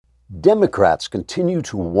Democrats continue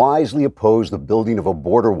to wisely oppose the building of a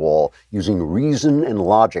border wall using reason and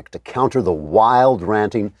logic to counter the wild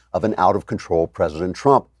ranting of an out-of-control President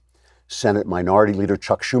Trump. Senate Minority Leader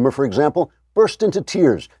Chuck Schumer, for example, burst into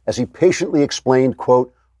tears as he patiently explained,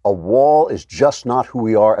 quote, "A wall is just not who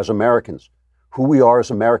we are as Americans. Who we are as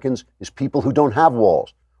Americans is people who don't have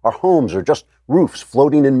walls. Our homes are just roofs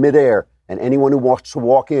floating in midair, and anyone who wants to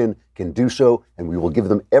walk in can do so, and we will give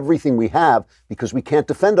them everything we have because we can't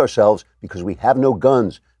defend ourselves, because we have no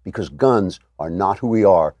guns, because guns are not who we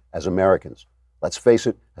are as Americans. Let's face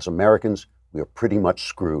it, as Americans, we are pretty much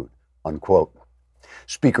screwed," unquote.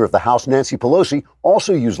 Speaker of the House Nancy Pelosi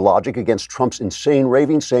also used logic against Trump's insane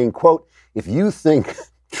raving, saying, quote, "If you think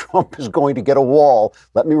Trump is going to get a wall,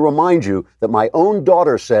 let me remind you that my own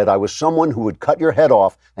daughter said I was someone who would cut your head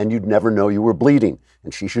off and you'd never know you were bleeding.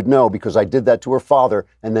 And she should know because I did that to her father,"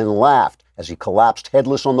 and then laughed as he collapsed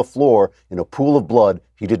headless on the floor in a pool of blood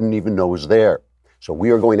he didn't even know was there. "So we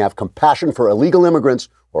are going to have compassion for illegal immigrants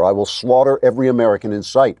or I will slaughter every American in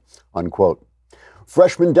sight," unquote.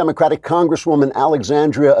 Freshman Democratic Congresswoman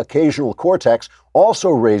Alexandria Occasional-Cortex also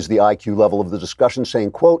raised the IQ level of the discussion,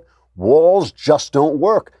 saying, quote, "Walls just don't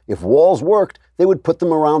work. If walls worked, they would put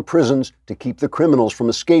them around prisons to keep the criminals from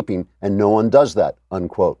escaping, and no one does that,"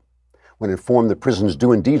 unquote. When informed that prisons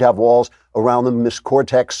do indeed have walls around them, Ms.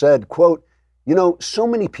 Cortex said, quote, "You know, so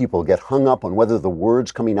many people get hung up on whether the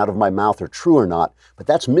words coming out of my mouth are true or not, but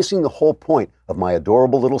that's missing the whole point of my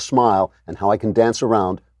adorable little smile and how I can dance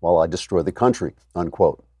around while I destroy the country,"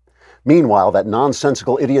 unquote. Meanwhile, that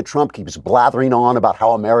nonsensical idiot Trump keeps blathering on about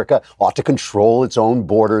how America ought to control its own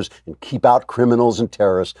borders and keep out criminals and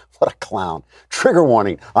terrorists. What a clown. Trigger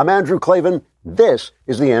warning. I'm Andrew Klavan. This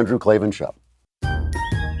is The Andrew Klavan Show.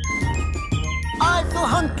 I feel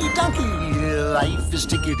hunky-dunky, life is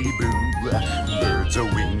tickety-boo. Birds are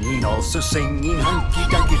winging, also singing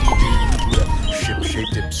hunky-dunky-doo.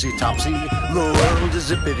 Ship-shaped ipsy-topsy, the world is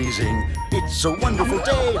zippity-zing. It's a wonderful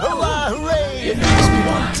day, hurrah, hooray! It makes me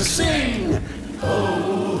want to sing.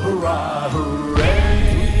 Oh, hurrah,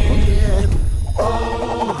 hooray!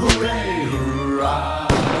 Oh, hooray, hurrah!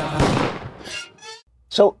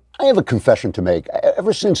 So I have a confession to make.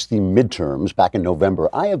 Ever since the midterms back in November,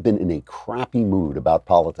 I have been in a crappy mood about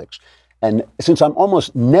politics. And since I'm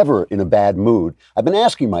almost never in a bad mood, I've been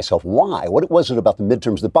asking myself why. What was it about the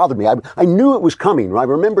midterms that bothered me? I knew it was coming. I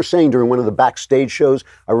remember saying during one of the backstage shows,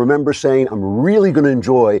 I'm really going to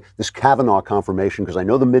enjoy this Kavanaugh confirmation because I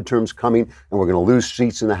know the midterms coming and we're going to lose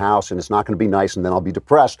seats in the House and it's not going to be nice and then I'll be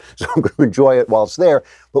depressed. So I'm going to enjoy it while it's there.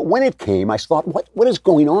 But when it came, I thought, what is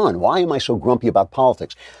going on? Why am I so grumpy about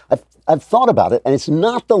politics? I've thought about it, and it's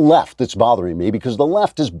not the left that's bothering me because the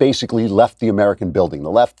left has basically left the American building. The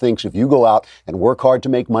left thinks if you go out and work hard to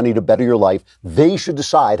make money to better your life, they should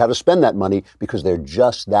decide how to spend that money because they're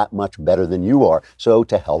just that much better than you are. So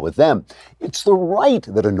to hell with them. It's the right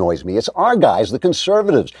that annoys me. It's our guys, the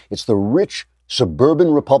conservatives. It's the rich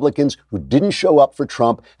suburban Republicans who didn't show up for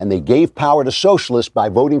Trump, and they gave power to socialists by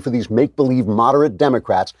voting for these make-believe moderate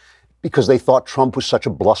Democrats because they thought Trump was such a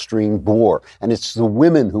blustering bore. And it's the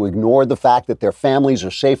women who ignored the fact that their families are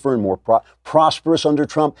safer and more prosperous under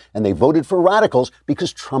Trump, and they voted for radicals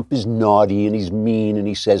because Trump is naughty and he's mean and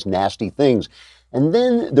he says nasty things. And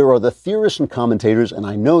then there are the theorists and commentators, and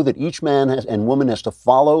I know that each man and woman has to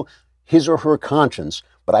follow his or her conscience,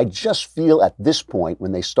 but I just feel at this point,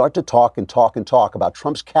 when they start to talk about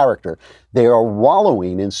Trump's character, they are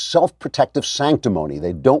wallowing in self-protective sanctimony.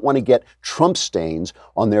 They don't want to get Trump stains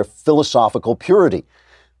on their philosophical purity.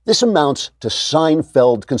 This amounts to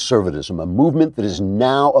Seinfeld Conservatism, a movement that is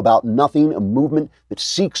now about nothing, a movement that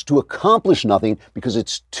seeks to accomplish nothing because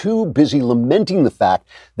it's too busy lamenting the fact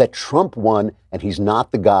that Trump won and he's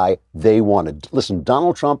not the guy they wanted. Listen,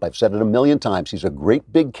 Donald Trump, I've said it a million times, he's a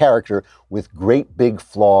great big character with great big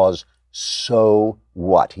flaws. So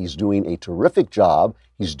what? He's doing a terrific job.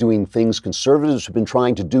 He's doing things conservatives have been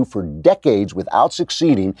trying to do for decades without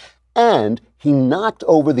succeeding. And he knocked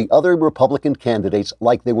over the other Republican candidates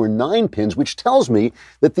like they were ninepins, which tells me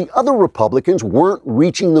that the other Republicans weren't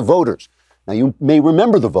reaching the voters. Now, you may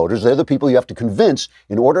remember the voters. They're the people you have to convince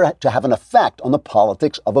in order to have an effect on the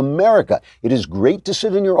politics of America. It is great to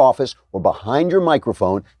sit in your office or behind your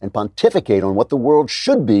microphone and pontificate on what the world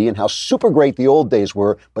should be and how super great the old days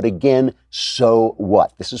were. But again, so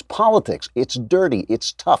what? This is politics. It's dirty.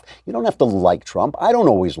 It's tough. You don't have to like Trump. I don't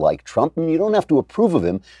always like Trump, and you don't have to approve of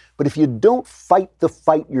him. But if you don't fight the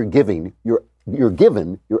fight you're given, you're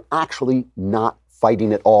actually not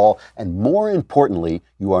fighting it all. And more importantly,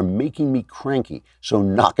 you are making me cranky. So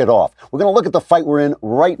knock it off. We're going to look at the fight we're in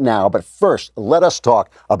right now. But first, let us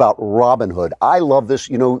talk about Robinhood. I love this.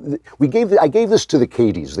 You know, I gave this to the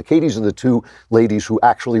Katies. The Katies are the two ladies who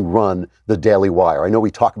actually run the Daily Wire. I know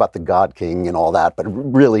we talk about the God King and all that, but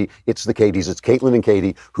really it's the Katies. It's Caitlin and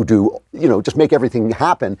Katie who do, just make everything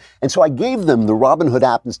happen. And so I gave them the Robinhood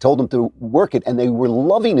app and told them to work it, and they were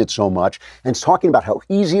loving it so much, and talking about how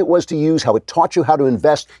easy it was to use, how it taught you how to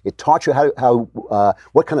invest, it taught you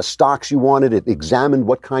what kind of stocks you wanted, it examined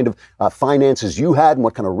what kind of finances you had and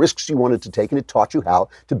what kind of risks you wanted to take, and it taught you how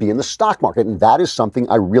to be in the stock market. And that is something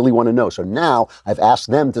I really want to know. So now I've asked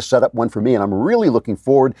them to set up one for me, and I'm really looking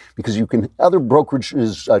forward, because other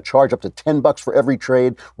brokerages charge up to $10 for every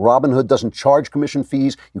trade. Robinhood doesn't charge commission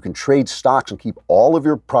fees. You can trade stocks and keep all of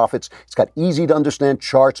your profits. It's got easy to understand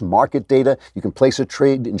charts, market data. You can place a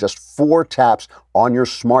trade in just 4 taps on your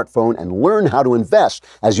smartphone and learn how to invest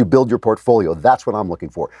as you build your portfolio. That's what I'm looking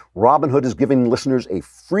for. Robinhood is giving listeners a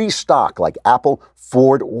free stock like Apple,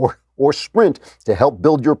 Ford, or Sprint to help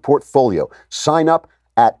build your portfolio. Sign up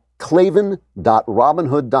at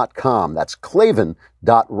klavan.robinhood.com. That's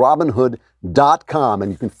klavan.robinhood.com.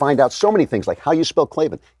 And you can find out so many things, like how you spell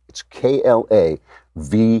Klavan. It's Klavan.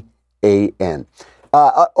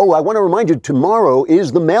 I want to remind you, tomorrow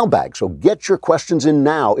is the mailbag. So get your questions in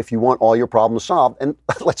now if you want all your problems solved. And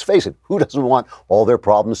let's face it, who doesn't want all their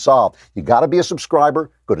problems solved? You got to be a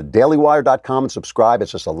subscriber. Go to dailywire.com and subscribe.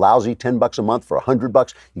 It's just a lousy $10 a month for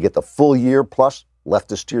 $100. You get the full year plus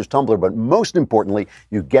Leftist Tears Tumbler. But most importantly,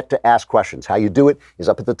 you get to ask questions. How you do it is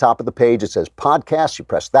up at the top of the page. It says podcast. You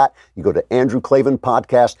press that. You go to Andrew Klavan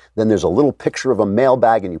Podcast. Then there's a little picture of a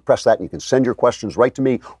mailbag, and you press that, and you can send your questions right to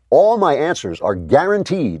me. All my answers are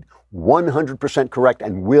guaranteed 100% correct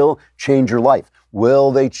and will change your life.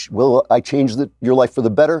 Will I change your life for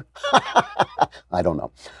the better? I don't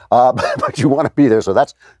know. But you want to be there. So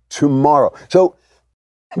that's tomorrow. So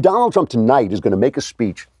Donald Trump tonight is going to make a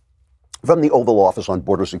speech from the Oval Office on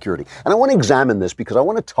border security. And I want to examine this because I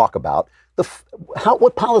want to talk about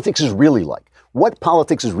what politics is really like. What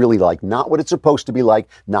politics is really like, not what it's supposed to be like,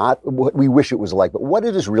 not what we wish it was like, but what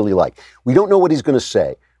it is really like. We don't know what he's going to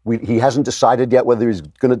say. He hasn't decided yet whether he's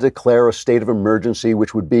going to declare a state of emergency,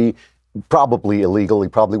 which would be probably illegal. He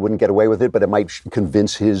probably wouldn't get away with it, but it might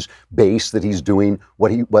convince his base that he's doing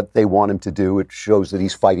what they want him to do. It shows that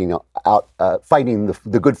he's fighting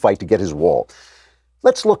the good fight to get his wall.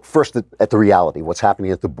 Let's look first at the reality, what's happening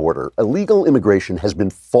at the border. Illegal immigration has been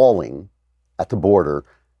falling at the border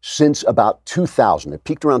since about 2000. It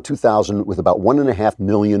peaked around 2000 with about 1.5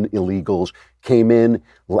 million illegals came in.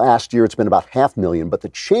 Last year, it's been about 500,000. But the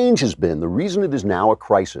change has been, the reason it is now a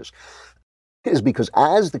crisis is because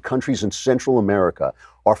as the countries in Central America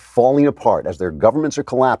are falling apart, as their governments are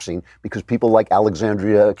collapsing, because people like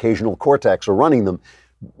Alexandria Ocasio-Cortez are running them,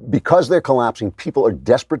 because they're collapsing, people are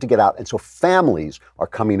desperate to get out, and so families are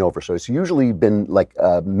coming over. So it's usually been like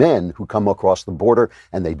men who come across the border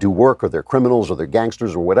and they do work, or they're criminals, or they're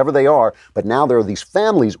gangsters, or whatever they are. But now there are these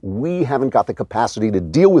families. We haven't got the capacity to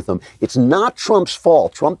deal with them. It's not Trump's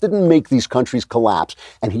fault. Trump didn't make these countries collapse,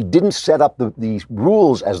 and he didn't set up the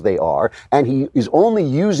rules as they are, and he is only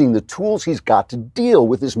using the tools he's got to deal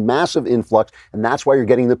with this massive influx, and that's why you're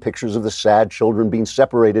getting the pictures of the sad children being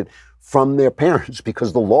separated from their parents,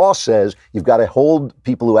 because the law says you've got to hold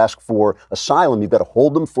people who ask for asylum, you've got to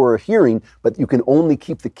hold them for a hearing, but you can only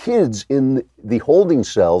keep the kids in the holding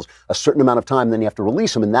cells a certain amount of time, then you have to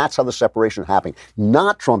release them, and that's how the separation is happening.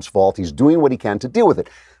 Not Trump's fault. He's doing what he can to deal with it.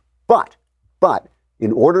 But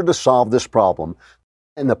in order to solve this problem,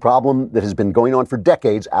 and the problem that has been going on for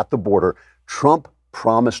decades at the border, Trump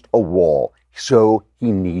promised a wall. So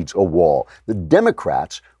he needs a wall. The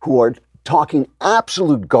Democrats, who are talking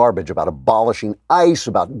absolute garbage about abolishing ICE,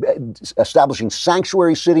 about establishing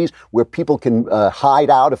sanctuary cities where people can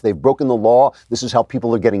hide out if they've broken the law. This is how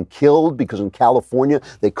people are getting killed, because in California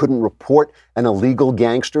they couldn't report an illegal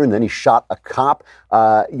gangster and then he shot a cop.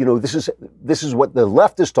 This is what the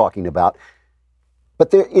left is talking about.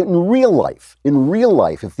 But in real life,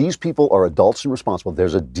 if these people are adults and responsible,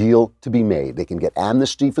 there's a deal to be made. They can get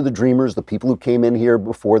amnesty for the dreamers, the people who came in here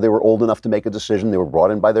before they were old enough to make a decision. They were brought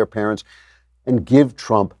in by their parents, and give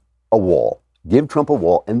Trump a wall. Give Trump a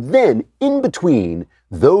wall. And then in between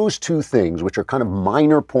those two things, which are kind of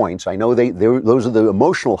minor points, I know those are the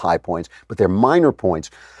emotional high points, but they're minor points.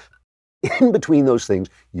 In between those things,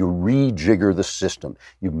 you rejigger the system.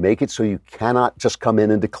 You make it so you cannot just come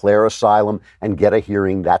in and declare asylum and get a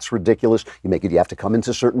hearing. That's ridiculous. You make it, you have to come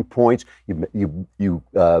into certain points. You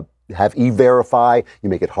have E-Verify. You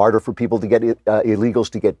make it harder for people to get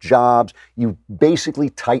illegals to get jobs. You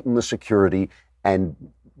basically tighten the security, and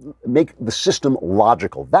make the system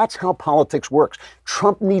logical. That's how politics works.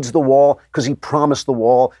 Trump needs the wall because he promised the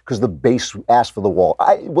wall, because the base asked for the wall.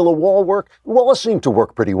 Will a wall work? Walls seem to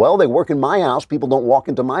work pretty well. They work in my house. People don't walk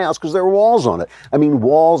into my house because there are walls on it. I mean,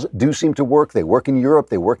 walls do seem to work. They work in Europe.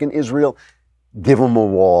 They work in Israel. Give them a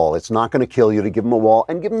wall. It's not going to kill you to give them a wall,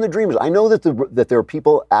 and give them the dreamers. I know that there are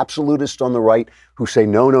people, absolutists on the right, who say,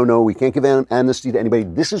 no, we can't give amnesty to anybody.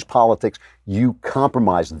 This is politics. You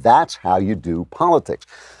compromise. That's how you do politics.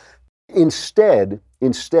 Instead,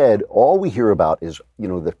 all we hear about is,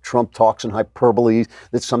 that Trump talks in hyperbole,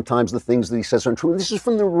 that sometimes the things that he says aren't true. This is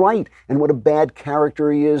from the right, and what a bad character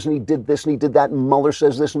he is, and he did this and he did that, and Mueller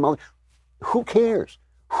says this and Mueller. Who cares?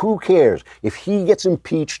 Who cares? If he gets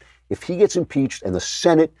impeached and the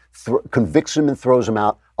Senate convicts him and throws him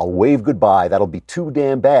out, I'll wave goodbye. That'll be too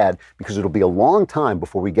damn bad, because it'll be a long time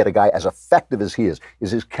before we get a guy as effective as he is.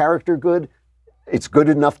 Is his character good? It's good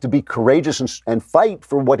enough to be courageous and fight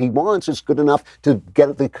for what he wants. It's good enough to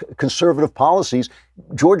get the conservative policies.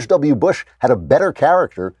 George W. Bush had a better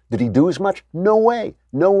character. Did he do as much? No way.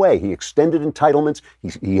 No way. He extended entitlements.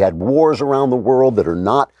 He had wars around the world that are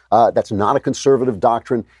not, that's not a conservative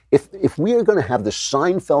doctrine. If we are going to have this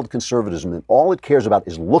Seinfeld conservatism and all it cares about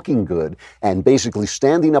is looking good and basically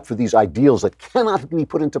standing up for these ideals that cannot be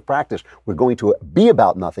put into practice, we're going to be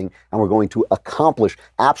about nothing, and we're going to accomplish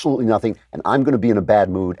absolutely nothing. And I'm going to be in a bad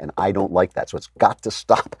mood, and I don't like that. So it's got to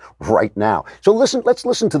stop right now. So let's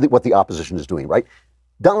listen to what the opposition is doing, right?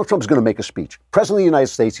 Donald Trump is going to make a speech. President of the United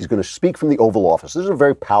States, he's going to speak from the Oval Office. This is a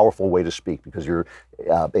very powerful way to speak, because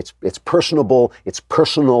it's personable, it's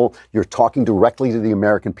personal. You're talking directly to the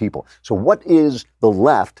American people. So what is the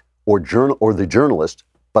left or the journalist,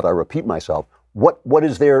 but I repeat myself, what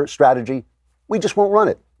is their strategy? We just won't run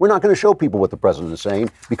it. We're not going to show people what the president is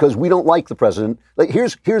saying because we don't like the president. Like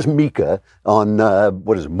here's Mika on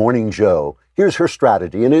Morning Joe. Here's her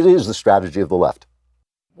strategy, and it is the strategy of the left.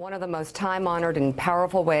 One of the most time-honored and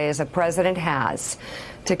powerful ways a president has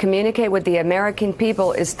to communicate with the American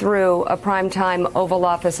people is through a primetime Oval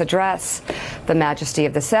Office address. The majesty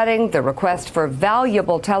of the setting, the request for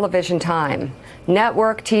valuable television time,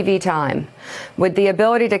 network TV time, with the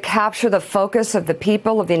ability to capture the focus of the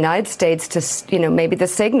people of the United States to, maybe the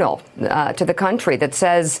signal to the country that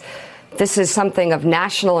says, this is something of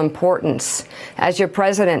national importance. As your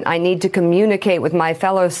president, I need to communicate with my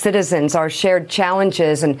fellow citizens our shared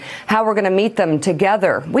challenges and how we're going to meet them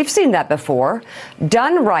together. We've seen that before.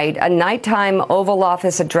 Done right, a nighttime Oval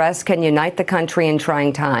Office address can unite the country in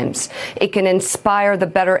trying times. It can inspire the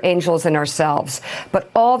better angels in ourselves.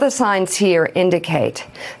 But all the signs here indicate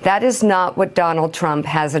that is not what Donald Trump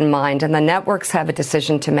has in mind, and the networks have a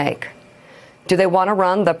decision to make. Do they want to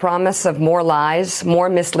run the promise of more lies, more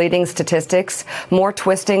misleading statistics, more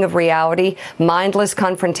twisting of reality, mindless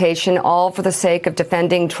confrontation, all for the sake of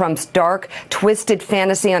defending Trump's dark, twisted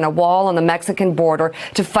fantasy on a wall on the Mexican border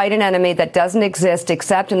to fight an enemy that doesn't exist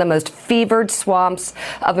except in the most fevered swamps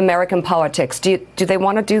of American politics? Do they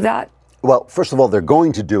want to do that? Well, first of all, they're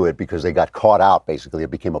going to do it because they got caught out, basically.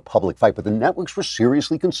 It became a public fight. But the networks were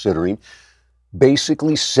seriously considering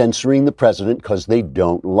basically censoring the president because they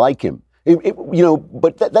don't like him.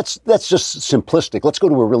 But that's just simplistic. Let's go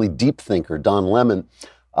to a really deep thinker, Don Lemon.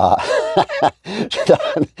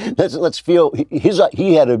 Let's feel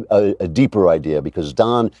he had a deeper idea, because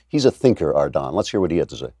Don, he's a thinker, our Don. Let's hear what he had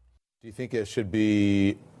to say. Do you think it should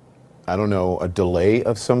be, a delay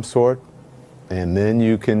of some sort? And then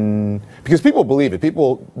you can, because people believe it.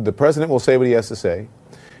 The president will say what he has to say.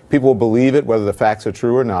 People will believe it, whether the facts are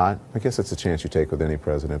true or not. I guess it's a chance you take with any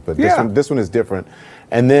president, but this one is different.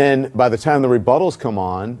 And then by the time the rebuttals come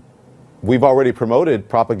on, we've already promoted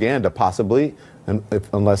propaganda, possibly,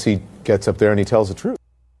 unless he gets up there and he tells the truth.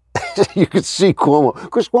 You could see Cuomo.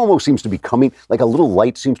 Chris Cuomo seems to be coming, like a little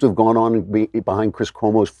light seems to have gone on behind Chris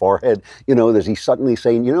Cuomo's forehead. As he's suddenly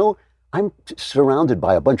saying, I'm surrounded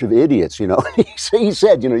by a bunch of idiots, He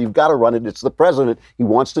said, you've got to run it. It's the president. He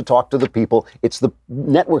wants to talk to the people. It's the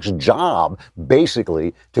network's job,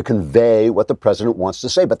 basically, to convey what the president wants to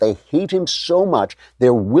say. But they hate him so much,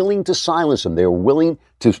 they're willing to silence him. They're willing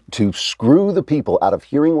to screw the people out of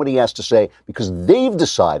hearing what he has to say, because they've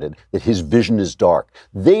decided that his vision is dark.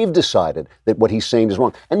 They've decided that what he's saying is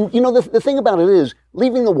wrong. And, the thing about it is,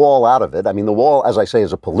 leaving the wall out of it, the wall, as I say,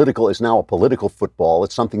 is now a political football.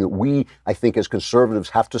 It's something that we, I think, as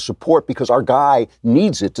conservatives have to support, because our guy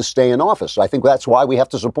needs it to stay in office. So I think that's why we have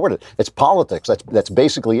to support it. It's politics. That's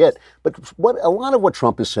basically it. But a lot of what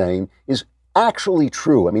Trump is saying is actually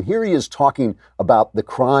true. Here he is talking about the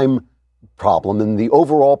crime problem and the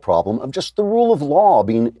overall problem of just the rule of law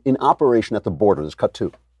being in operation at the border. Let's cut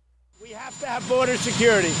to. We We have to have border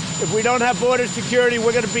security. If we don't have border security,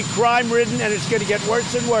 we're going to be crime-ridden, and it's going to get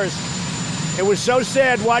worse and worse. It was so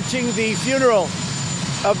sad watching the funeral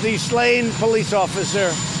of the slain police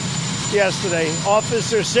officer yesterday,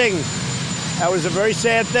 Officer Singh. That was a very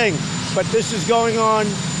sad thing. But this is going on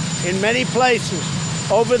in many places.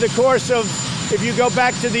 Over the course of, if you go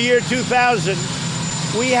back to the year 2000,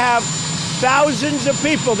 we have thousands of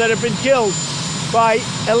people that have been killed by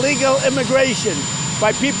illegal immigration,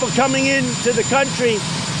 by people coming into the country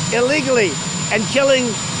illegally and killing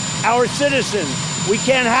our citizens. We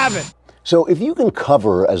can't have it. So if you can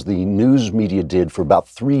cover, as the news media did for about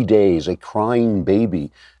 3 days, a crying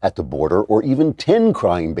baby at the border, or even 10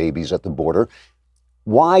 crying babies at the border,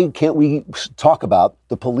 why can't we talk about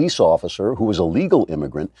the police officer who was a legal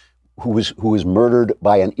immigrant, who was murdered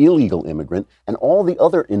by an illegal immigrant, and all the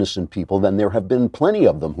other innocent people? Then there have been plenty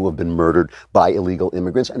of them who have been murdered by illegal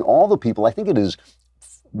immigrants, and all the people, I think it is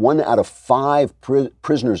 1 out of 5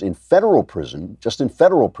 prisoners in federal prison, just in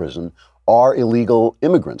federal prison, are illegal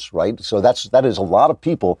immigrants, right? So that is a lot of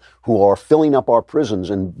people who are filling up our prisons,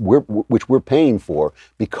 and which we're paying for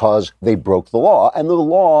because they broke the law, and the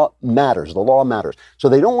law matters. The law matters. So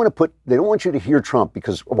they don't want you to hear Trump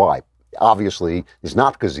because why? Obviously, it's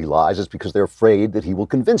not because he lies. It's because they're afraid that he will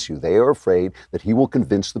convince you. They are afraid that he will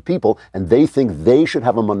convince the people, and they think they should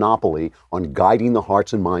have a monopoly on guiding the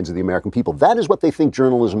hearts and minds of the American people. That is what they think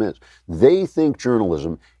journalism is. They think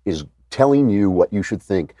journalism is telling you what you should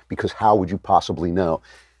think, because how would you possibly know?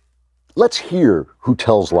 Let's hear who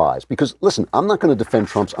tells lies. Because, listen, I'm not going to defend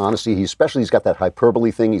Trump's honesty. He's got that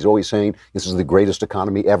hyperbole thing. He's always saying this is the greatest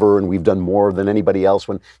economy ever and we've done more than anybody else,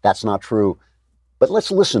 when that's not true. But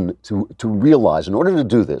let's listen to realize, in order to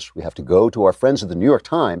do this, we have to go to our friends at the New York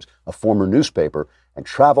Times, a former newspaper, and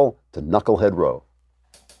travel to Knucklehead Row.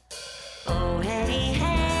 Oh, hey,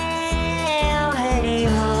 hey, oh, hey,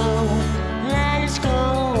 ho, let us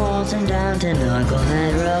go waltzing down to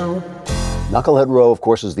Knucklehead Row. Knucklehead Row, of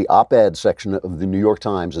course, is the op-ed section of the New York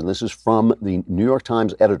Times, and this is from the New York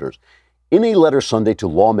Times editors. In a letter Sunday to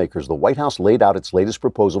lawmakers, the White House laid out its latest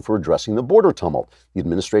proposal for addressing the border tumult. The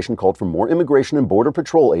administration called for more immigration and border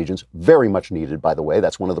patrol agents, very much needed, by the way.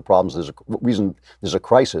 That's one of the problems. There's a reason there's a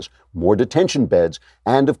crisis. More detention beds,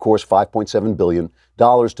 and, of course, $5.7 billion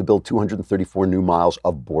to build 234 new miles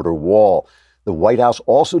of border wall. The White House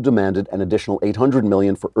also demanded an additional $800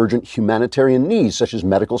 million for urgent humanitarian needs, such as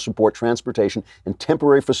medical support, transportation, and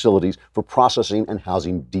temporary facilities for processing and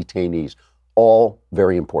housing detainees. All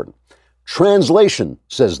very important. Translation,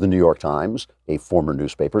 says the New York Times, a former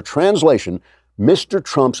newspaper. Translation: Mr.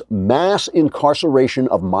 Trump's mass incarceration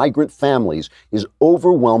of migrant families is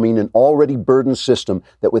overwhelming an already burdened system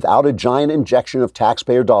that, without a giant injection of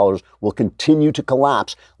taxpayer dollars, will continue to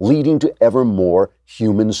collapse, leading to ever more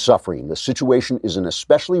human suffering. The situation is an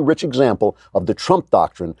especially rich example of the Trump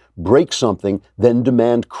doctrine: break something, then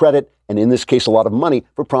demand credit, and in this case, a lot of money,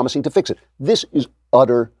 for promising to fix it. This is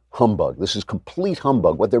utter humbug. This is complete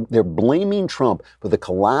humbug. What they're blaming Trump for the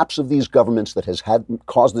collapse of these governments that has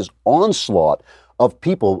caused this onslaught of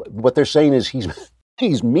people. What they're saying is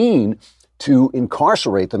he's mean to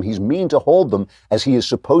incarcerate them. He's mean to hold them as he is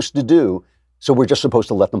supposed to do. So we're just supposed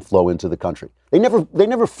to let them flow into the country. They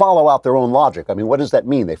never follow out their own logic. I mean, what does that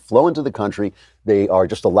mean? They flow into the country. They are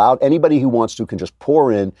just allowed. Anybody who wants to can just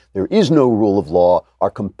pour in. There is no rule of law.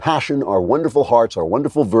 Our compassion, our wonderful hearts, our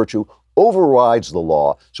wonderful virtue overrides the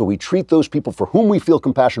law. So we treat those people for whom we feel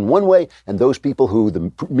compassion one way, and those people who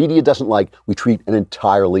the media doesn't like, we treat an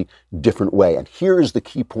entirely different way. And here is the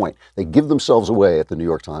key point. They give themselves away at the New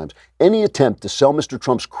York Times. Any attempt to sell Mr.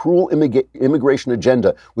 Trump's cruel immigration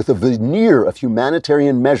agenda with a veneer of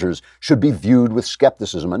humanitarian measures should be viewed with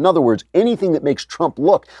skepticism. In other words, anything that makes Trump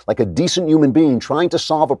look like a decent human being trying to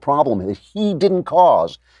solve a problem that he didn't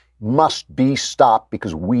cause must be stopped,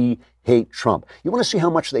 because we hate Trump. You want to see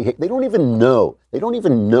how much they hate? They don't even know. They don't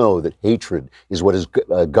even know that hatred is what is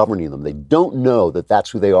governing them. They don't know that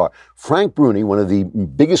that's who they are. Frank Bruni, one of the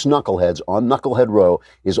biggest knuckleheads on Knucklehead Row,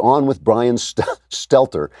 is on with Brian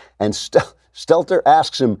Stelter, and Stelter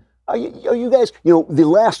asks him, are you guys, the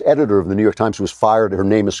last editor of the New York Times was fired. Her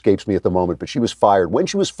name escapes me at the moment, but she was fired. When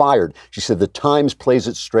she was fired, she said the Times plays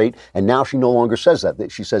it straight, and now she no longer says that.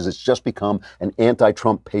 She says it's just become an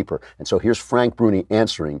anti-Trump paper. And so here's Frank Bruni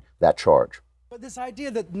answering that charge. But this idea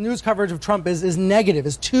that news coverage of Trump is negative,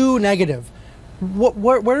 is too negative.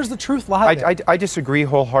 Where does the truth lie? I disagree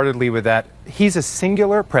wholeheartedly with that. He's a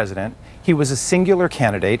singular president. He was a singular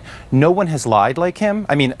candidate. No one has lied like him.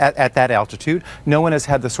 I mean, at that altitude, no one has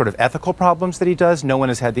had the sort of ethical problems that he does. No one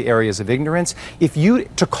has had the areas of ignorance.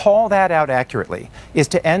 To call that out accurately is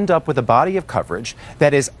to end up with a body of coverage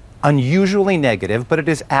that is unusually negative, but it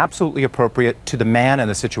is absolutely appropriate to the man and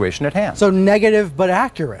the situation at hand. So negative but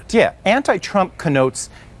accurate. Yeah, anti-Trump connotes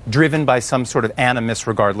driven by some sort of animus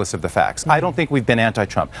regardless of the facts. I don't think we've been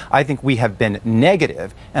anti-Trump. I think we have been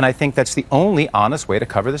negative, and I think that's the only honest way to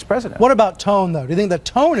cover this president. What about tone, though? Do you think the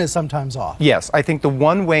tone is sometimes off? Yes, I think the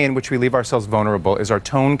one way in which we leave ourselves vulnerable is our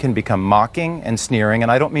tone can become mocking and sneering,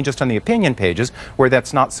 and I don't mean just on the opinion pages, where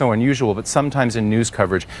that's not so unusual, but sometimes in news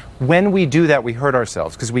coverage. When we do that, we hurt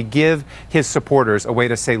ourselves, because we give his supporters a way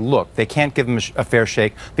to say, look, they can't give him a fair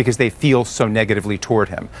shake because they feel so negatively toward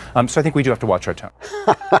him. So I think we do have to watch our tone.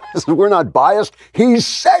 We're not biased. He's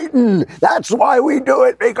Satan. That's why we do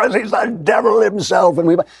it, because he's the devil himself.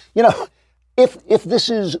 And if this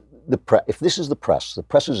is the press, the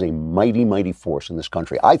press is a mighty, mighty force in this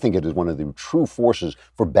country. I think it is one of the true forces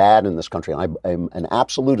for bad in this country. And I'm an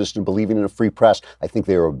absolutist in believing in a free press. I think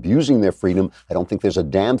they are abusing their freedom. I don't think there's a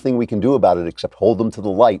damn thing we can do about it except hold them to the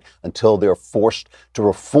light until they're forced to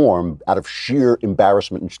reform out of sheer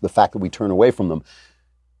embarrassment and the fact that we turn away from them.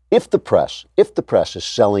 If the press is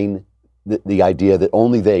selling the idea that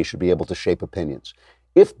only they should be able to shape opinions,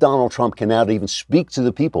 if Donald Trump cannot even speak to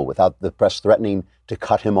the people without the press threatening to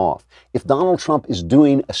cut him off, if Donald Trump is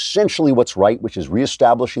doing essentially what's right, which is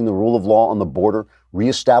reestablishing the rule of law on the border,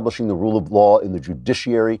 reestablishing the rule of law in the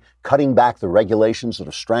judiciary, cutting back the regulations that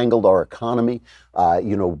have strangled our economy,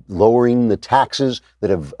 lowering the taxes that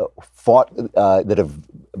have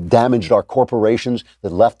damaged our corporations,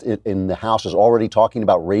 that left it in the House is already talking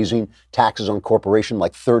about raising taxes on corporation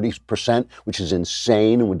like 30%, which is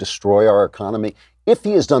insane and would destroy our economy. If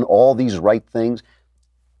he has done all these right things,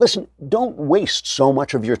 listen, don't waste so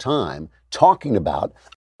much of your time talking about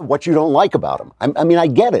what you don't like about him. I mean, I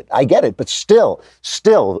get it, but still,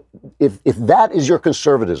 if that is your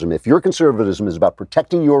conservatism, if your conservatism is about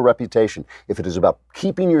protecting your reputation, if it is about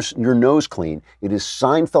keeping your nose clean, it is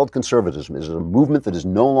Seinfeld Conservatism. It is a movement that is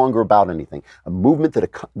no longer about anything. A movement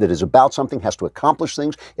that is about something, has to accomplish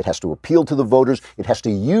things, it has to appeal to the voters, it has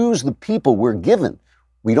to use the people we're given.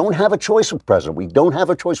 We don't have a choice of president. We don't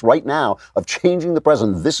have a choice right now of changing the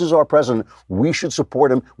president. This is our president. We should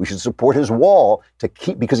support him. We should support his wall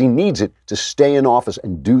because he needs it to stay in office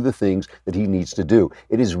and do the things that he needs to do.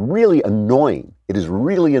 It is really annoying. It is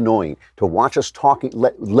really annoying to watch us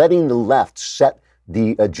letting the left set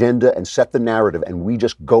the agenda and set the narrative, and we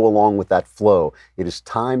just go along with that flow. It is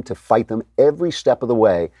time to fight them every step of the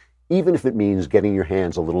way, even if it means getting your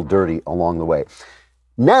hands a little dirty along the way.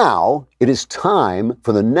 Now, it is time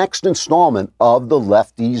for the next installment of the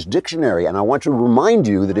Lefties Dictionary. And I want to remind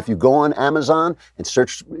you that if you go on Amazon and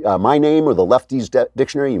search my name or the Lefties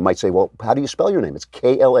Dictionary, you might say, well, how do you spell your name? It's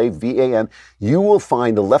Klavan. You will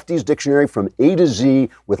find the Lefties Dictionary from A to Z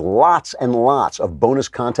with lots and lots of bonus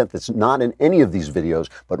content that's not in any of these videos.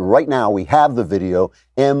 But right now, we have the video.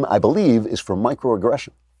 M, I believe, is for microaggression.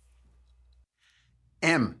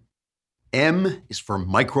 M is for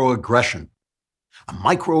microaggression. A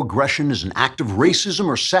microaggression is an act of racism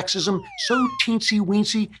or sexism so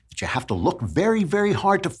teensy-weensy that you have to look very, very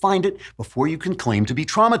hard to find it before you can claim to be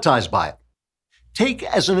traumatized by it. Take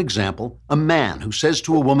as an example a man who says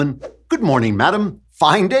to a woman, "Good morning, madam.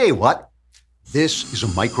 Fine day, what?" This is a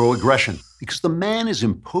microaggression because the man is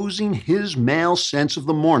imposing his male sense of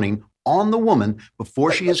the morning on the woman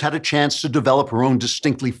before she has had a chance to develop her own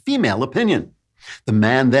distinctly female opinion. The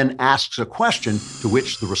man then asks a question to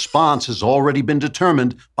which the response has already been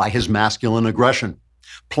determined by his masculine aggression.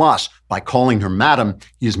 Plus, by calling her madam,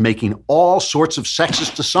 he is making all sorts of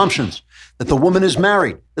sexist assumptions, that the woman is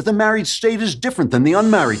married, that the married state is different than the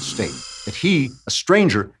unmarried state, that he, a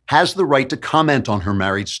stranger, has the right to comment on her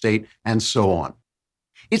married state, and so on.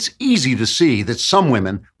 It's easy to see that some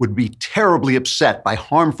women would be terribly upset by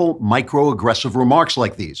harmful, microaggressive remarks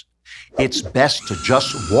like these. It's best to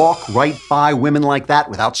just walk right by women like that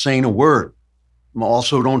without saying a word.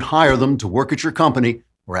 Also, don't hire them to work at your company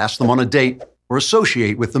or ask them on a date or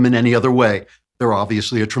associate with them in any other way. They're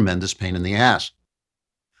obviously a tremendous pain in the ass.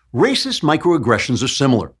 Racist microaggressions are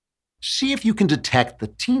similar. See if you can detect the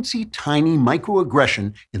teensy tiny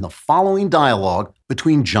microaggression in the following dialogue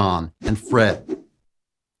between John and Fred.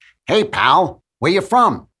 "Hey, pal, where you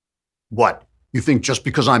from?" "What, you think just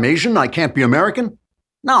because I'm Asian I can't be American?"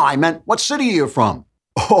 "No, I meant, what city are you from?"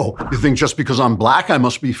 "Oh, you think just because I'm black I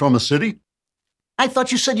must be from a city?" "I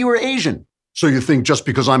thought you said you were Asian." "So you think just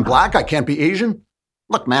because I'm black I can't be Asian?"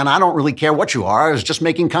 "Look, man, I don't really care what you are. I was just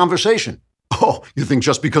making conversation." "Oh, you think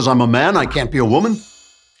just because I'm a man I can't be a woman?"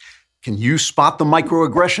 Can you spot the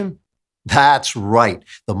microaggression? That's right.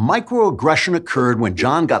 The microaggression occurred when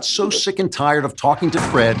John got so sick and tired of talking to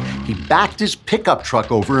Fred, he backed his pickup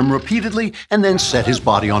truck over him repeatedly and then set his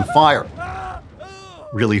body on fire.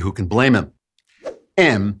 really, who can blame him?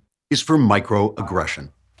 M is for microaggression.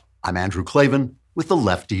 I'm Andrew Clavin with the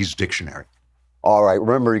Lefties Dictionary. All right,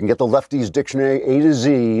 remember, you can get the Lefties Dictionary A to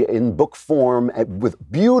Z in book form with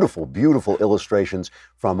beautiful, beautiful illustrations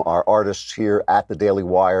from our artists here at the Daily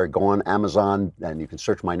Wire. Go on Amazon and you can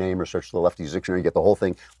search my name or search the Lefties Dictionary, get the whole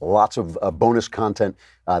thing. Lots of bonus content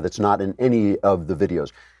that's not in any of the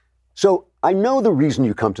videos. So I know the reason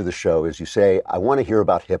you come to the show is you say, I want to hear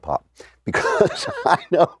about hip hop. Because I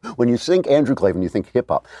know when you think Andrew Clavin, you think hip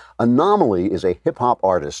hop. Anomaly is a hip hop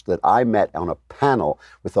artist that I met on a panel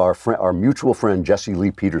with our mutual friend, Jesse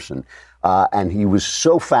Lee Peterson. And he was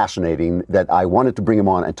so fascinating that I wanted to bring him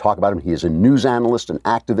on and talk about him. He is a news analyst, an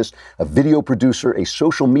activist, a video producer, a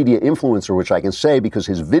social media influencer, which I can say because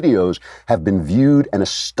his videos have been viewed an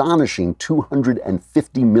astonishing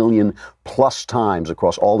 250 million plus times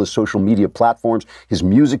across all the social media platforms. His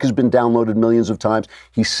music has been downloaded millions of times.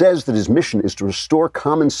 He says that his mission is to restore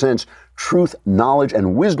common sense, truth, knowledge,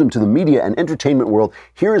 and wisdom to the media and entertainment world.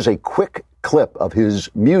 Here is a quick clip of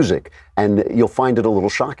his music, and you'll find it a little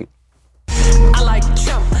shocking. I like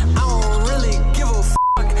Trump, I don't really give a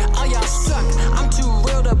fuck. All y'all suck, I'm too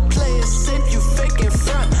real to play it safe, you fake in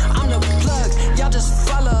front. I'm the plug, y'all just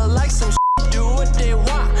follow like some shit, do what they want.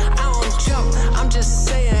 I don't jump, I'm just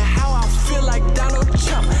saying how I feel like Donald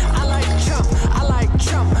Trump. I like Trump, I like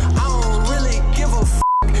Trump, I don't really give a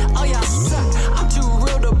fuck. All y'all suck, I'm too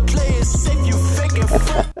real to play it safe, you fake in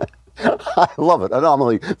front. I love it.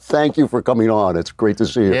 Anomaly, thank you for coming on. It's great to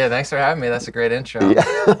see you. Yeah, thanks for having me. That's a great intro. Yeah.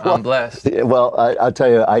 I'm blessed. Well, I'll tell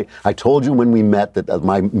you, I told you when we met that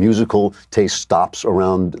my musical taste stops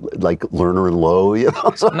around like Lerner and Lowe. You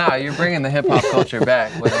know? Nah, you're bringing the hip hop culture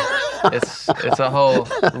back. It's a whole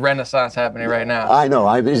renaissance happening right now. I know.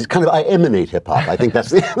 I emanate hip hop. I think that's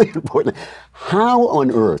the important. How on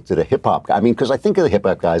earth did a hip hop guy? I mean, because I think of the hip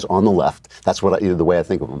hop guys on the left. That's the way I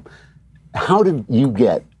think of them. How did you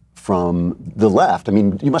get from the left? I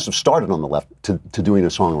mean, you must have started on the left to doing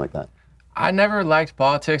a song like that. I never liked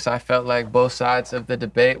politics. I felt like both sides of the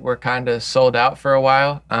debate were kind of sold out for a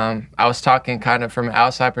while. I was talking kind of from an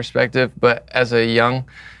outside perspective, but as a young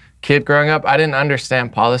kid growing up, I didn't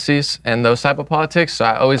understand policies and those type of politics, so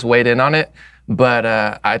I always weighed in on it. But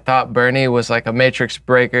I thought Bernie was like a matrix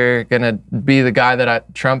breaker, gonna be the guy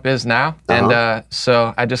that Trump is now. And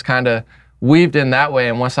so I just kind of weaved in that way,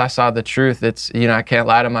 and once I saw the truth, it's, I can't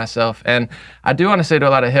lie to myself. And I do want to say to a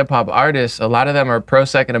lot of hip-hop artists, a lot of them are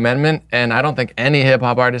pro-Second Amendment, and I don't think any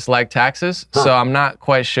hip-hop artists like taxes, so I'm not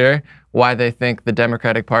quite sure why they think the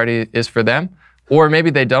Democratic Party is for them. Or maybe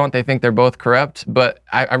they don't, they think they're both corrupt, but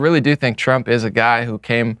I really do think Trump is a guy who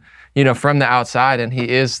came, from the outside, and he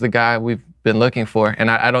is the guy we've been looking for, and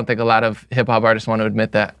I don't think a lot of hip-hop artists want to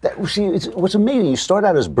admit that. See, what's amazing, you start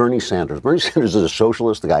out as Bernie Sanders. Bernie Sanders is a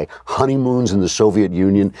socialist, the guy honeymoons in the Soviet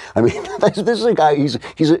Union. I mean, this is a guy,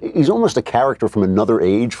 he's almost a character from another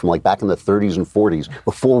age, from like back in the 30s and 40s,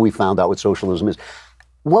 before we found out what socialism is.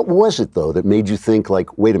 What was it, though, that made you think,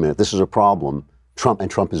 like, wait a minute, this is a problem, Trump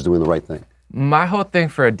is doing the right thing? My whole thing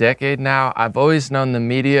for a decade now, I've always known the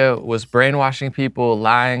media was brainwashing people,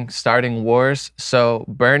 lying, starting wars. So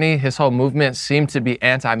Bernie, his whole movement seemed to be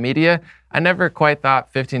anti-media. I never quite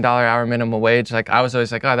thought $15 hour minimum wage. Like, I was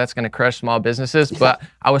always like, oh, that's going to crush small businesses. But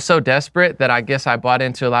I was so desperate that I guess I bought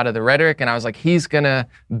into a lot of the rhetoric. And I was like, he's going to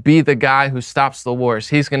be the guy who stops the wars.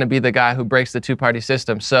 He's going to be the guy who breaks the two-party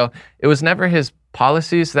system. So it was never his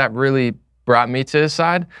policies that really brought me to his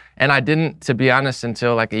side. And I didn't, to be honest,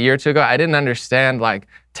 until like a year or two ago, I didn't understand like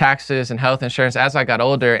taxes and health insurance. As I got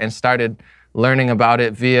older and started learning about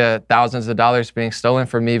it via thousands of dollars being stolen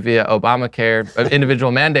from me via Obamacare,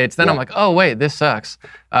 individual mandates, then I'm like, oh, wait, this sucks.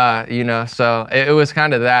 So it was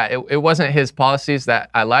kind of that. It wasn't his policies that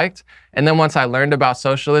I liked. And then once I learned about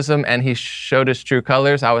socialism and he showed his true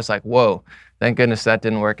colors, I was like, whoa, thank goodness that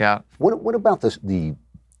didn't work out. What about the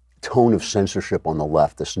tone of censorship on the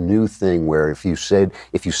left, this new thing where if you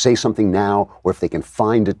say something now, or if they can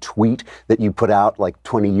find a tweet that you put out like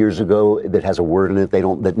 20 years ago that has a word in it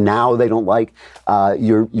that now they don't like,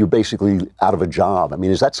 you're basically out of a job. I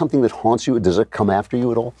mean, is that something that haunts you? Does it come after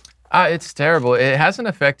you at all? It's terrible. It hasn't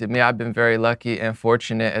affected me. I've been very lucky and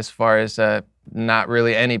fortunate as far as not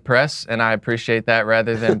really any press, and I appreciate that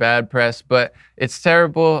rather than bad press, but it's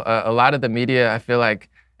terrible. A lot of the media, I feel like,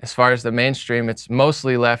 as far as the mainstream, it's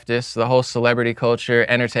mostly leftist, the whole celebrity culture,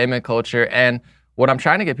 entertainment culture. And what I'm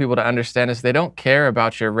trying to get people to understand is they don't care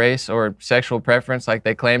about your race or sexual preference like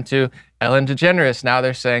they claim to. Ellen DeGeneres, now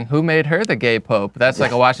they're saying, who made her the gay pope? That's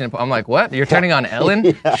like a Washington Post. I'm like, what? You're turning on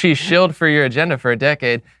Ellen? She shilled for your agenda for a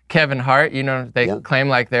decade. Kevin Hart, they claim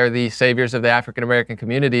like they're the saviors of the African-American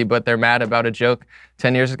community, but they're mad about a joke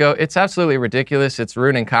 10 years ago. It's absolutely ridiculous. It's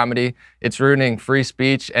ruining comedy. It's ruining free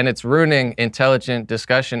speech, and it's ruining intelligent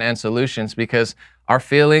discussion and solutions, because our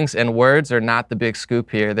feelings and words are not the big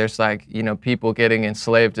scoop here. There's people getting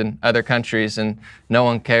enslaved in other countries and no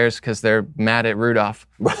one cares because they're mad at Rudolph.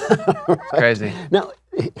 It's crazy. Now,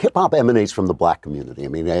 hip hop emanates from the black community. I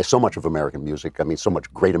mean, so much of American music, so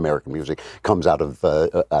much great American music comes out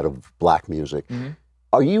of black music. Mm-hmm.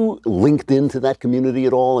 Are you linked into that community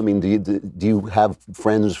at all? I mean, do you have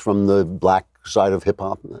friends from the black side of hip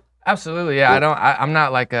hop? Absolutely, yeah. I'm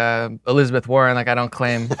not like Elizabeth Warren. Like, I don't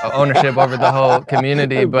claim ownership over the whole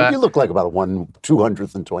community. But you look like about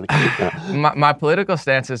 1/220. Yeah. My political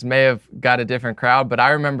stances may have got a different crowd, but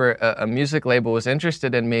I remember a music label was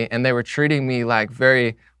interested in me, and they were treating me like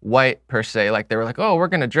very white per se. Like, they were like, "Oh, we're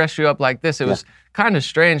gonna dress you up like this." It was kind of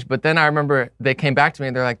strange. But then I remember they came back to me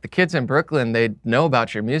and they're like, "The kids in Brooklyn, they know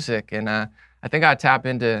about your music," and I think I tap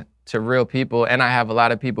into real people, and I have a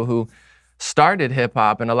lot of people who started hip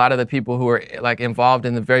hop, and a lot of the people who were like involved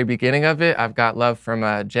in the very beginning of it. I've got love from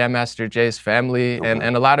Jam Master Jay's family,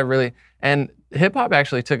 and a lot of and hip hop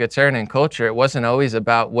actually took a turn in culture. It wasn't always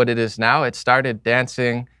about what it is now. It started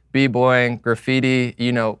dancing, b-boying, graffiti,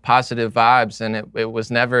 positive vibes, and it was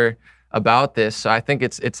never about this. So I think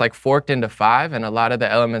it's like forked into five, and a lot of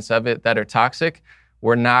the elements of it that are toxic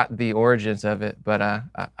were not the origins of it. But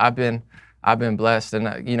I've been blessed,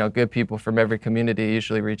 and good people from every community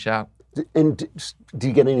usually reach out. And do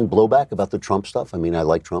you get any blowback about the Trump stuff? I mean, I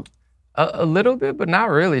like Trump. A little bit, but not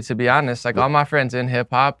really, to be honest. Like, all my friends in hip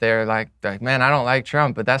hop, they're like, man, I don't like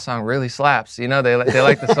Trump, but that song really slaps. They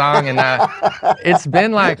like the song, and it's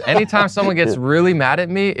been like, anytime someone gets really mad at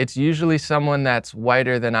me, it's usually someone that's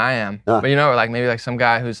whiter than I am. But or like maybe like some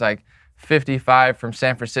guy who's like 55 from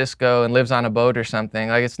San Francisco and lives on a boat or something.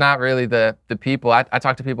 Like, it's not really the people. I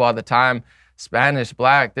talk to people all the time. Spanish,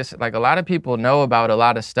 black, a lot of people know about a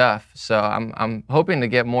lot of stuff. So I'm hoping to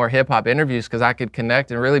get more hip hop interviews, because I could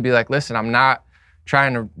connect and really be like, listen, I'm not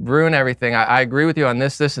trying to ruin everything. I agree with you on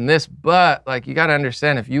this, and this, but like, you got to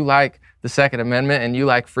understand, if you like the Second Amendment and you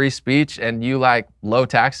like free speech and you like low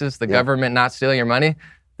taxes, the government not stealing your money,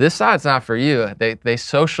 this side's not for you. They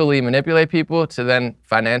socially manipulate people to then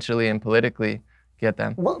financially and politically get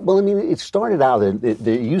them. Well, I mean, it started out,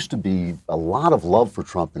 there used to be a lot of love for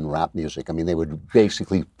Trump in rap music. I mean, they would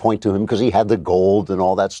basically point to him because he had the gold and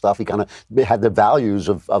all that stuff. He kind of had the values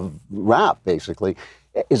of rap, basically.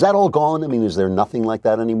 Is that all gone? I mean, is there nothing like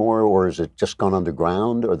that anymore, or is it just gone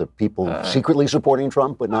underground? Or are the people secretly supporting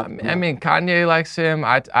Trump, but not? I mean, Kanye likes him.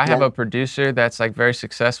 I have a producer that's like very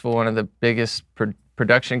successful, one of the biggest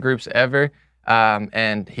production groups ever.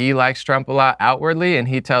 And he likes Trump a lot outwardly, and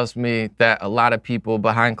he tells me that a lot of people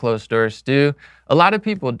behind closed doors do. A lot of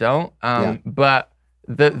people don't, but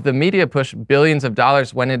the media push billions of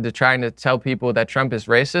dollars went into trying to tell people that Trump is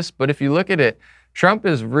racist. But if you look at it, Trump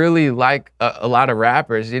is really like a lot of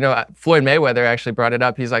rappers. Floyd Mayweather actually brought it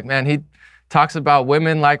up. He's like, man, he talks about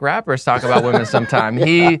women like rappers talk about women sometimes.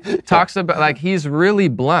 He talks about, like, he's really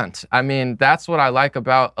blunt. I mean, that's what I like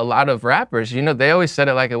about a lot of rappers. They always said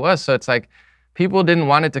it like it was. So it's like, people didn't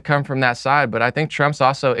want it to come from that side, but I think Trump's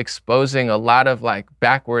also exposing a lot of like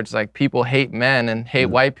backwards, like people hate men and hate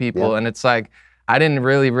white people. And it's like, I didn't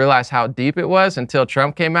really realize how deep it was until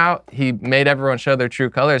Trump came out. He made everyone show their true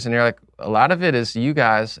colors, and you're like, a lot of it is you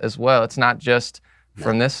guys as well. It's not just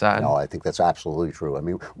from this side. No, I think that's absolutely true. I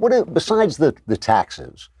mean, besides the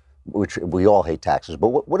taxes, which we all hate taxes, but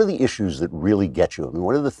what are the issues that really get you? I mean,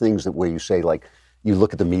 what are the things where you say, like, you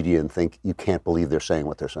look at the media and think, you can't believe they're saying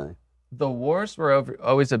what they're saying? The wars were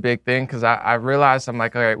always a big thing, because I realized, I'm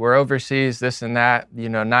like, all right, we're overseas, this and that.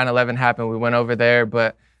 9/11 happened, we went over there,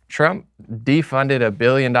 but Trump defunded $1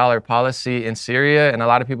 billion policy in Syria, and a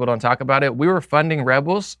lot of people don't talk about it. We were funding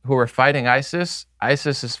rebels who were fighting ISIS.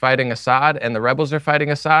 ISIS is fighting Assad, and the rebels are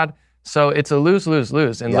fighting Assad. So it's a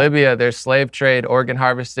lose-lose-lose. In Libya, there's slave trade, organ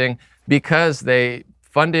harvesting, because they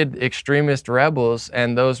funded extremist rebels,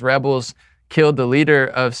 and those rebels killed the leader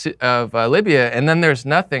of Libya, and then there's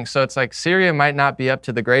nothing. So it's like, Syria might not be up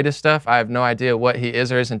to the greatest stuff. I have no idea what he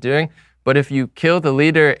is or isn't doing. But if you kill the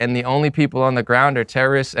leader and the only people on the ground are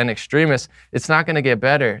terrorists and extremists, it's not going to get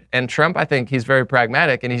better. And Trump, I think he's very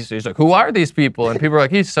pragmatic, and he's like, who are these people? And people are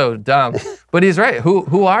like, he's so dumb. But he's right.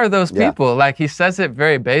 Who are those people? Like, he says it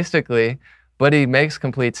very basically, but he makes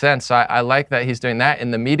complete sense. So I like that he's doing that.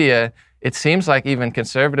 In the media, it seems like even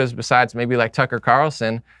conservatives, besides maybe like Tucker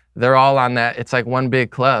Carlson, they're all on that. It's like one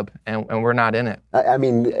big club, and we're not in it. I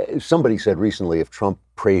mean, somebody said recently if Trump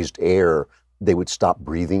praised air, they would stop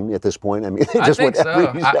breathing at this point. I mean, I think so.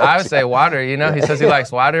 I would say water. You know, he says he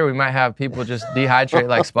likes water. We might have people just dehydrate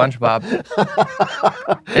like SpongeBob.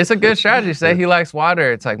 It's a good strategy. Say he likes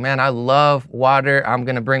water. It's like, man, I love water. I'm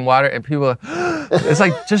going to bring water. And people, it's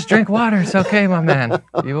like, just drink water. It's okay, my man.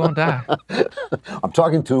 You won't die. I'm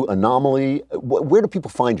talking to Anomaly. Where do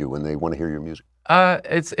people find you when they want to hear your music?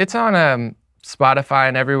 It's on Spotify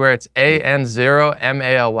and everywhere. It's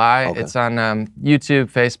AN0MALY. Okay. It's on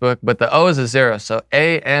YouTube, Facebook, but the O is a 0. So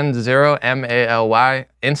AN0MALY.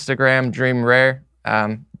 Instagram, Dream Rare.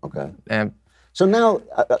 Okay. And So now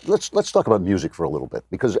let's talk about music for a little bit,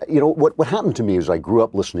 because you know what happened to me is I grew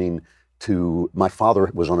up listening to, my father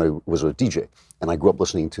was a DJ, and I grew up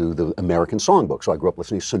listening to the American Songbook. So I grew up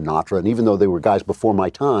listening to Sinatra, and even though they were guys before my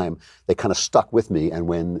time, they kind of stuck with me. And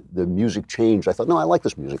when the music changed, I thought, no, I like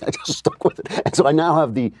this music. I just stuck with it. And so I now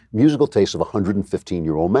have the musical taste of a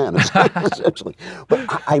 115-year-old man, essentially. But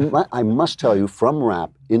I must tell you, from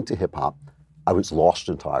rap into hip hop, I was lost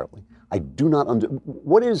entirely. I do not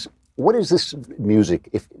what is this music?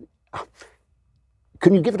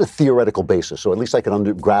 Can you give it a theoretical basis, so at least I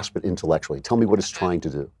can grasp it intellectually? Tell me what it's trying to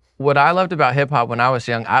do. What I loved about hip hop when I was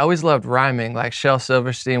young, I always loved rhyming, like Shel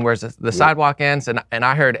Silverstein, where's the sidewalk ends, and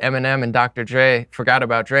I heard Eminem and Dr. Dre, forgot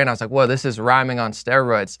about Dre, and I was like, whoa, this is rhyming on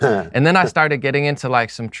steroids. And then I started getting into like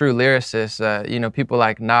some true lyricists, people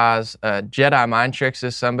like Nas. Jedi Mind Tricks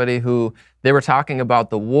is somebody who, they were talking about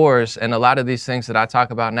the wars, and a lot of these things that I talk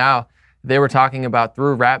about now, they were talking about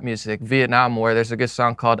through rap music. Vietnam War, there's a good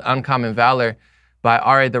song called Uncommon Valor by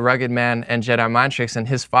R.A. the Rugged Man and Jedi Mind Tricks, and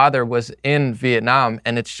his father was in Vietnam,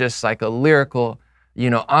 and it's just like a lyrical,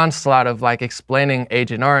 onslaught of like explaining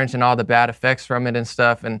Agent Orange and all the bad effects from it and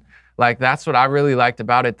stuff, and like that's what I really liked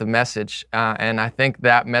about it, the message, and I think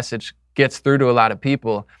that message gets through to a lot of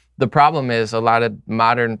people. The problem is a lot of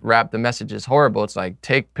modern rap, the message is horrible. It's like,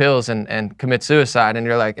 take pills and commit suicide. And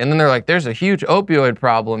you're like, and then they're like, there's a huge opioid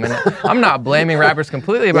problem. And I'm not blaming rappers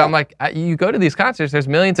completely, but I'm like, you go to these concerts, there's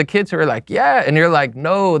millions of kids who are like, yeah. And you're like,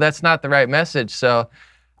 no, that's not the right message. So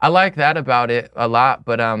I like that about it a lot.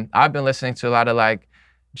 But I've been listening to a lot of like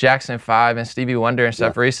Jackson 5 and Stevie Wonder and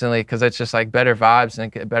stuff recently, because it's just like better vibes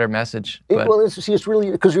and a better message. It's really,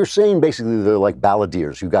 because you're saying basically they're like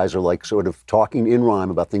balladeers. You guys are like sort of talking in rhyme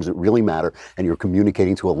about things that really matter, and you're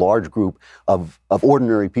communicating to a large group of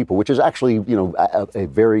ordinary people, which is actually, a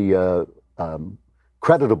very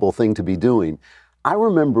creditable thing to be doing. I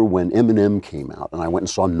remember when Eminem came out, and I went and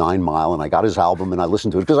saw 9 Mile, and I got his album, and I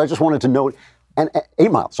listened to it because I just wanted to know it. And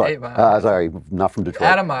 8 Mile, sorry. 8 Mile. Sorry, not from Detroit.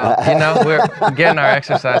 Add a mile. We're getting our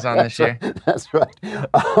exercise on this year. That's right.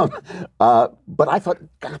 But I thought,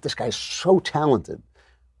 God, this guy's so talented.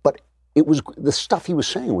 But it was, the stuff he was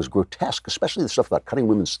saying was grotesque, especially the stuff about cutting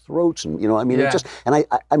women's throats. And, it just, and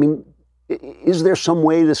I mean, is there some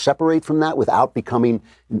way to separate from that without becoming,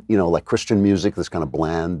 like Christian music, this kind of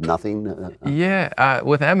bland, nothing?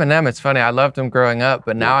 With Eminem, it's funny. I loved him growing up,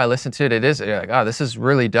 but now I listen to it. You're like, oh, this is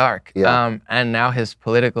really dark. Yeah. And now his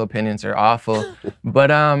political opinions are awful.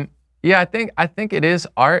 But I think it is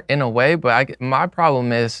art in a way. But my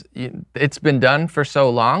problem is it's been done for so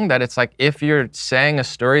long that it's like, if you're saying a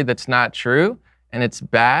story that's not true and it's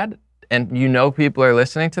bad, and people are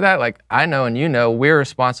listening to that, like I know and we're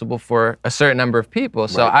responsible for a certain number of people.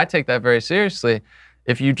 So I take that very seriously.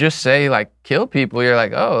 If you just say like kill people, you're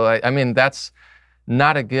like, oh, that's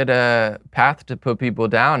not a good path to put people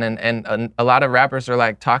down. And a lot of rappers are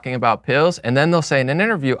like talking about pills, and then they'll say in an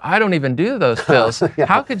interview, I don't even do those pills.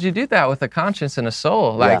 How could you do that with a conscience and a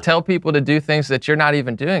soul? Like tell people to do things that you're not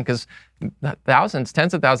even doing, because thousands,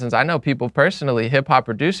 tens of thousands, I know people personally, hip hop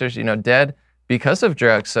producers, dead because of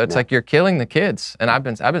drugs. So it's like you're killing the kids. And I've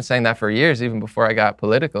been saying that for years, even before I got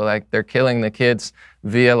political. Like they're killing the kids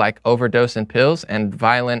via like overdose and pills and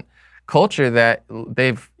violent culture that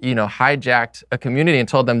they've, hijacked a community and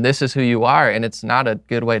told them this is who you are, and it's not a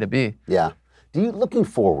good way to be. Yeah. Looking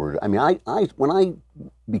forward, I mean, when I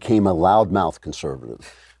became a loudmouth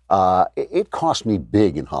conservative, it cost me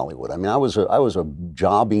big in Hollywood. I mean, I was a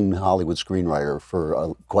jobbing Hollywood screenwriter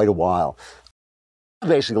for quite a while.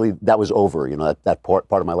 Basically, that was over. That part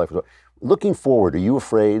of my life was over. Looking forward, are you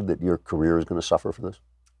afraid that your career is going to suffer for this?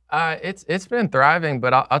 It's been thriving,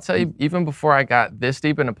 but I'll tell you, even before I got this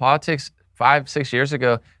deep into politics, 5-6 years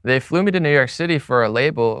ago, they flew me to New York City for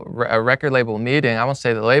a record label meeting. I won't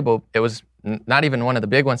say the label. It was not even one of the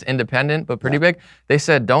big ones, independent, but pretty big. They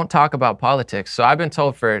said, don't talk about politics. So I've been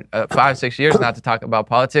told for 5-6 years not to talk about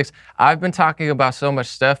politics. I've been talking about so much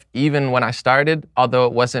stuff, even when I started, although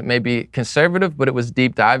it wasn't maybe conservative, but it was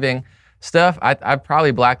deep diving stuff, I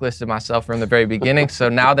probably blacklisted myself from the very beginning. So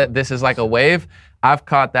now that this is like a wave, I've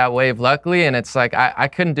caught that wave luckily, and it's like I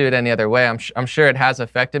couldn't do it any other way. I'm sure it has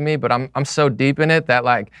affected me, but I'm so deep in it that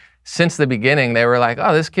like since the beginning they were like,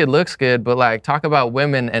 oh, this kid looks good, but like talk about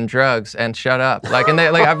women and drugs and shut up. Like, and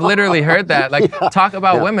they like I've literally heard that. Like talk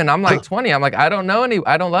about women. I'm like 20. I'm like I don't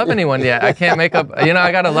love anyone yet. I can't make up. You know,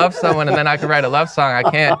 I gotta love someone and then I can write a love song.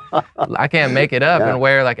 I can't make it up and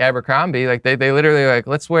wear like Abercrombie. Like they literally like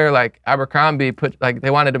let's wear like Abercrombie.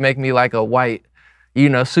 They wanted to make me like a white, you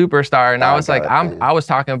know, superstar. And I was like, I was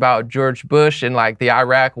talking about George Bush and like the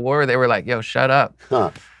Iraq War. They were like, yo, shut up.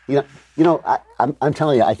 Huh. I'm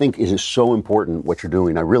telling you, I think it is so important what you're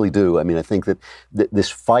doing. I really do. I mean, I think that this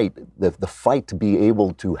fight, the fight to be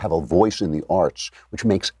able to have a voice in the arts, which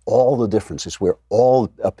makes all the difference, is where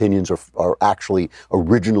all opinions are actually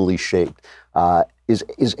originally shaped.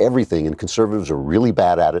 Is everything, and conservatives are really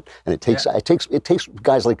bad at it. And it takes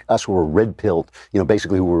guys like us who are red-pilled,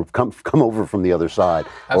 basically who have come over from the other side,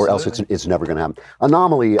 Absolutely. or else it's never going to happen.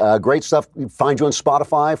 Anomaly, great stuff. Find you on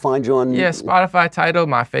Spotify. Find you on Spotify, Tidal,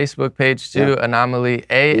 my Facebook page too. Yeah. Anomaly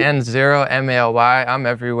AN0MALY. I'm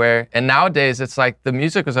everywhere. And nowadays it's like the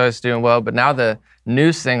music was always doing well, but now the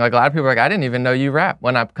news thing, like a lot of people are like, I didn't even know you rap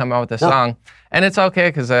when I come out with a song. And it's okay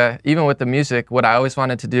because even with the music, what I always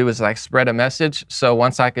wanted to do was like spread a message. So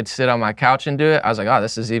once I could sit on my couch and do it, I was like, oh,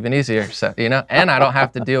 this is even easier. So, and I don't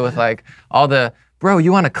have to deal with like all the, bro,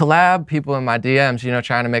 you want to collab? People in my DMs,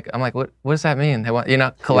 trying to make, I'm like, what does that mean? They want,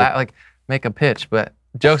 collab, like make a pitch. But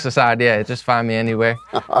jokes aside, just find me anywhere.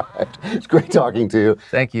 All right. It's great talking to you.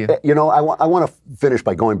 Thank you. I want to finish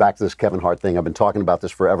by going back to this Kevin Hart thing. I've been talking about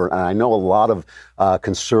this forever, and I know a lot of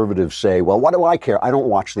conservatives say, well, what do I care? I don't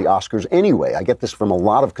watch the Oscars anyway. I get this from a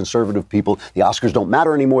lot of conservative people. The Oscars don't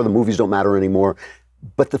matter anymore. The movies don't matter anymore.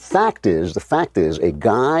 But the fact is, a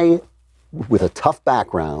guy with a tough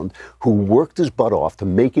background who worked his butt off to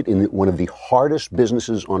make it in one of the hardest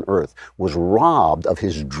businesses on earth was robbed of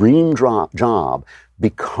his dream job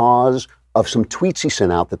because of some tweets he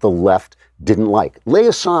sent out that the left didn't like. Lay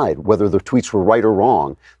aside whether the tweets were right or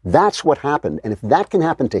wrong. That's what happened. And if that can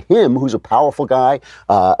happen to him, who's a powerful guy,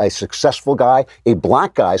 a successful guy, a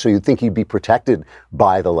black guy, so you'd think he'd be protected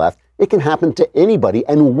by the left, it can happen to anybody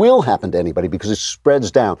and will happen to anybody because it spreads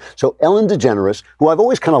down. So Ellen DeGeneres, who I've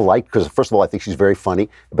always kind of liked, because first of all, I think she's very funny,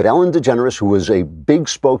 but Ellen DeGeneres, who was a big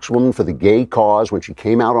spokeswoman for the gay cause when she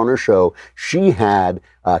came out on her show, she had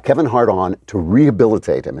Kevin Hart on to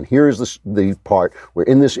rehabilitate him. And here is the part where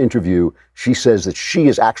in this interview, she says that she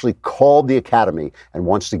has actually called the Academy and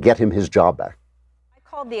wants to get him his job back.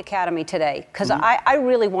 Called the Academy today because I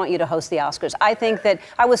really want you to host the Oscars. I think that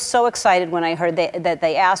I was so excited when I heard that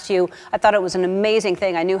they asked you. I thought it was an amazing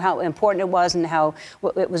thing. I knew how important it was and how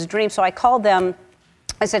it was a dream. So I called them.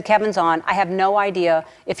 I said, Kevin's on. I have no idea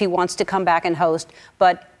if he wants to come back and host,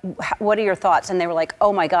 but what are your thoughts? And they were like,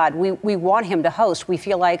 oh my God, we want him to host. We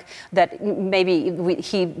feel like that maybe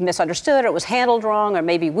he misunderstood or it was handled wrong or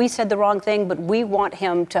maybe we said the wrong thing, but we want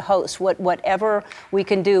him to host. Whatever we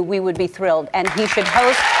can do, we would be thrilled. And he should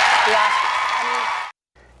host the Oscars.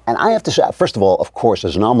 And I have to say, first of all, of course,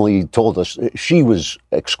 as Anomaly told us, she was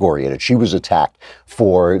excoriated. She was attacked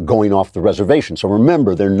for going off the reservation. So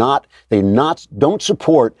remember, they don't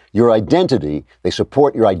support your identity. They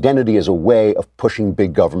support your identity as a way of pushing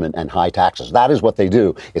big government and high taxes. That is what they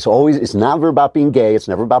do. It's never about being gay. It's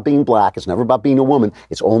never about being black. It's never about being a woman.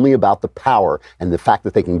 It's only about the power and the fact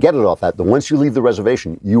that they can get it off that. That once you leave the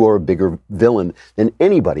reservation, you are a bigger villain than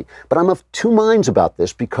anybody. But I'm of two minds about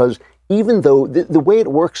this because even though the way it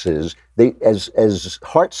works is, as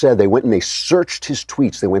Hart said, they went and they searched his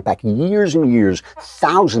tweets. They went back years and years,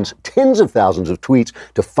 thousands, tens of thousands of tweets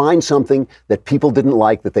to find something that people didn't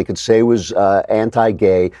like that they could say was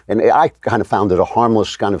anti-gay. And I kind of found it a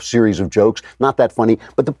harmless kind of series of jokes, not that funny.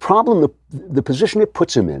 But the problem, the position it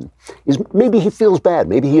puts him in is maybe he feels bad.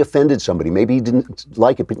 Maybe he offended somebody. Maybe he didn't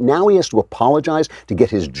like it. But now he has to apologize to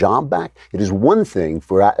get his job back. It is one thing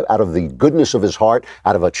for out of the goodness of his heart,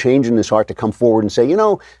 out of a change in his heart, to come forward and say,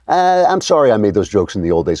 I'm sorry I made those jokes in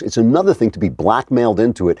the old days. It's another thing to be blackmailed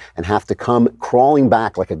into it and have to come crawling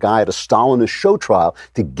back like a guy at a Stalinist show trial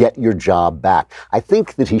to get your job back. I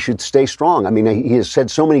think that he should stay strong. I mean, he has said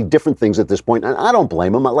so many different things at this point, and I don't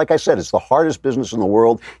blame him. Like I said, it's the hardest business in the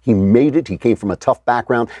world. He made it. He came from a tough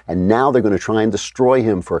background, and now they're going to try and destroy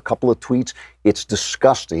him for a couple of tweets. It's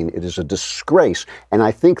disgusting. It is a disgrace. And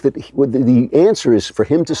I think that the answer is for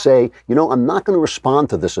him to say, I'm not going to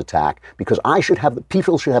respond to this attack because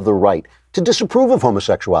people should have the right to disapprove of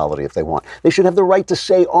homosexuality if they want. They should have the right to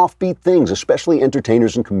say offbeat things, especially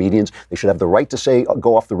entertainers and comedians. They should have the right to say,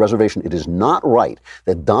 go off the reservation. It is not right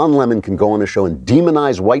that Don Lemon can go on a show and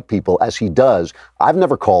demonize white people as he does. I've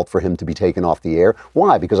never called for him to be taken off the air.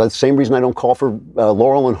 Why? Because that's the same reason I don't call for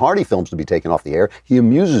Laurel and Hardy films to be taken off the air. He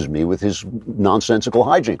amuses me with his nonsensical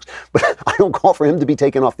hijinks. But I don't call for him to be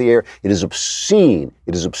taken off the air. It is obscene.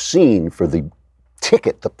 It is obscene for the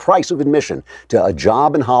ticket, the price of admission to a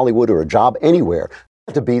job in Hollywood or a job anywhere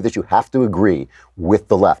to be that you have to agree with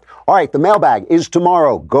the left. All right, the mailbag is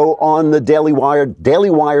tomorrow. Go on the Daily Wire,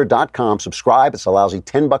 dailywire.com, subscribe. It's a lousy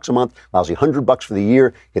 $10 a month, lousy $100 for the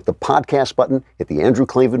year. Hit the podcast button, hit the Andrew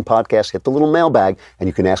Klavan podcast, hit the little mailbag, and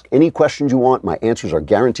you can ask any questions you want. My answers are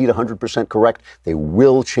guaranteed 100% correct. They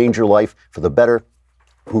will change your life for the better.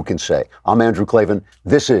 Who can say? I'm Andrew Klavan.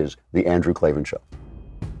 This is The Andrew Klavan Show.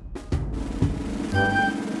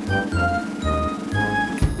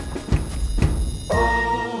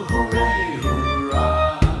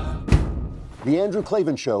 The Andrew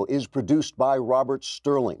Klavan Show is produced by Robert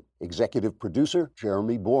Sterling. Executive producer,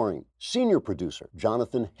 Jeremy Boring. Senior producer,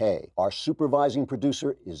 Jonathan Hay. Our supervising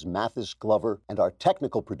producer is Mathis Glover. And our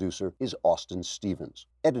technical producer is Austin Stevens.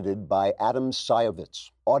 Edited by Adam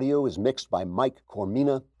Sayevitz. Audio is mixed by Mike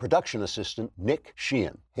Cormina. Production assistant, Nick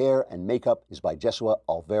Sheehan. Hair and makeup is by Jesua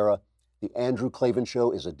Alvera. The Andrew Klavan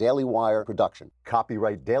Show is a Daily Wire production.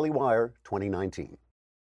 Copyright Daily Wire 2019.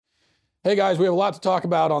 Hey guys, we have a lot to talk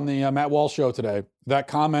about on the Matt Walsh Show today. That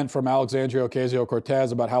comment from Alexandria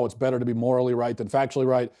Ocasio-Cortez about how it's better to be morally right than factually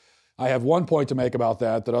right. I have one point to make about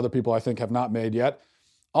that other people I think have not made yet.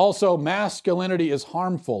 Also, masculinity is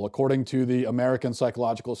harmful, according to the American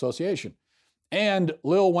Psychological Association. And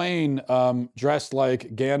Lil Wayne, dressed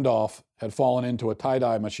like Gandalf, had fallen into a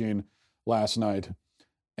tie-dye machine last night.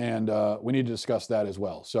 And we need to discuss that as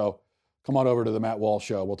well. So come on over to the Matt Walsh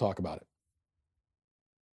Show. We'll talk about it.